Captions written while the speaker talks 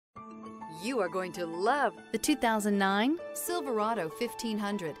You are going to love the 2009 Silverado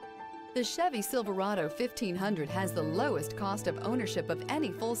 1500. The Chevy Silverado 1500 has the lowest cost of ownership of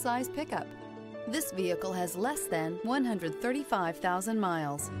any full-size pickup. This vehicle has less than 135,000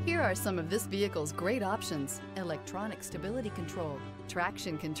 miles. Here are some of this vehicle's great options: electronic stability control,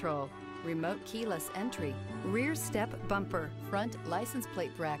 traction control, remote keyless entry, rear step bumper, front license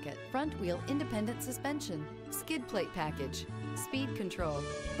plate bracket, front wheel independent suspension, skid plate package, speed control,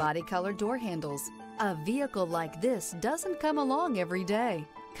 body color door handles. A vehicle like this doesn't come along every day.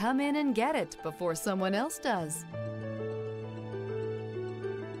 Come in and get it before someone else does.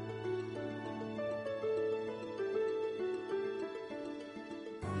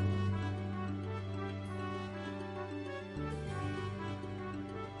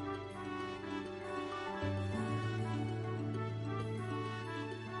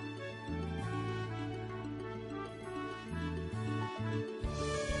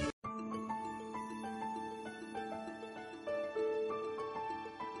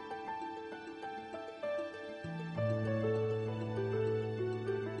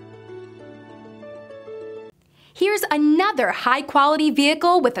 Here's another high-quality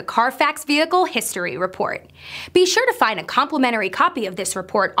vehicle with a Carfax Vehicle History Report. Be sure to find a complimentary copy of this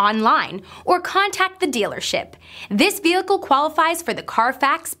report online or contact the dealership. This vehicle qualifies for the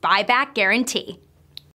Carfax Buyback Guarantee.